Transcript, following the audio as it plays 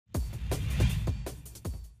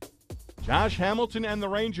Josh Hamilton and the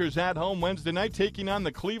Rangers at home Wednesday night taking on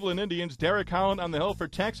the Cleveland Indians. Derek Holland on the hill for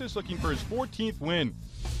Texas looking for his 14th win.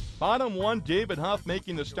 Bottom one, David Huff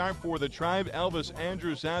making the start for the Tribe. Elvis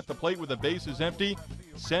Andrews at the plate with the bases empty.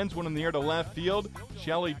 Sends one in the air to left field.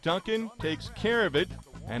 Shelley Duncan takes care of it.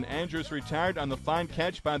 And Andrews retired on the fine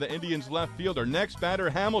catch by the Indians left fielder. Next batter,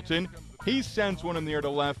 Hamilton. He sends one in the air to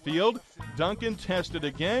left field. Duncan tested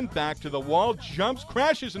again. Back to the wall. Jumps,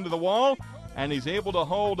 crashes into the wall. And he's able to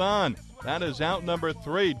hold on. That is out number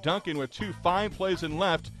 3. Duncan with 2 fine plays in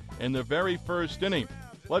left in the very first inning.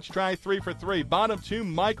 Let's try 3 for 3. Bottom 2,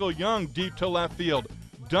 Michael Young deep to left field.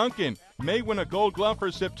 Duncan may win a Gold Glove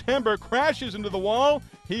for September. Crashes into the wall.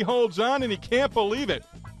 He holds on and he can't believe it.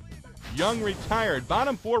 Young retired.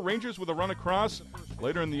 Bottom 4, Rangers with a run across.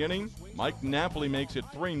 Later in the inning, Mike Napoli makes it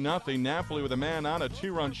 3-0. Napoli with a man on, a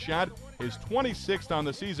 2-run shot. His 26th on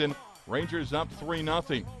the season. Rangers up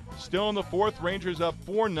 3-0. Still in the 4th, Rangers up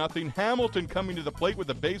 4-0. Hamilton coming to the plate with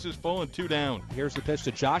the bases full and 2 down. Here's the pitch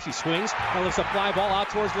to Josh. He swings. Now lifts a fly ball out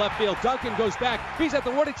towards left field. Duncan goes back. He's at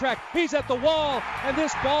the warning track. He's at the wall. And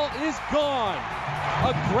this ball is gone.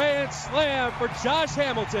 A grand slam for Josh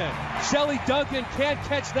Hamilton. Shelley Duncan can't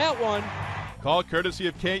catch that one. Call courtesy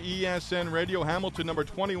of KESN Radio. Hamilton, number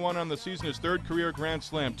 21 on the season, his 3rd career grand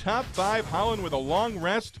slam. Top 5, Holland with a long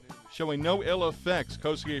rest, showing no ill effects.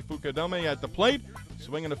 Kosuke Fukudome at the plate,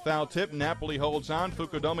 swinging a foul tip. Napoli holds on.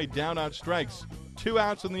 Fukudome down on strikes. 2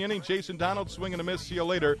 outs in the inning. Jason Donald swinging a miss. See you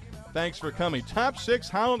later. Thanks for coming. Top 6,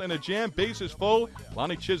 Holland in a jam. Bases full.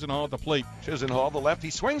 Lonnie Chisenhall at the plate. Chisenhall, the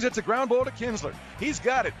lefty, swings. It's a ground ball to Kinsler. He's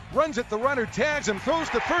got it. Runs at the runner, tags him,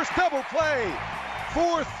 throws the first double play.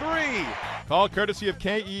 4-3. Call courtesy of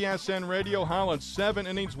KESN Radio. Holland, 7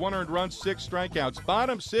 innings, 1 earned run, 6 strikeouts.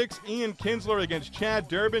 Bottom 6, Ian Kinsler against Chad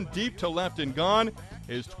Durbin, deep to left and gone.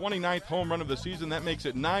 His 29th home run of the season. That makes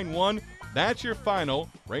it 9-1. That's your final.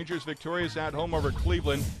 Rangers victorious at home over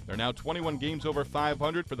Cleveland. They're now 21 games over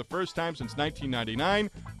 500 for the first time since 1999.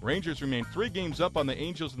 Rangers remain 3 games up on the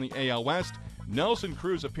Angels in the AL West. Nelson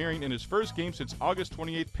Cruz appearing in his first game since August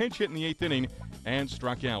 28th, pinch hit in the 8th inning and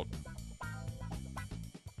struck out.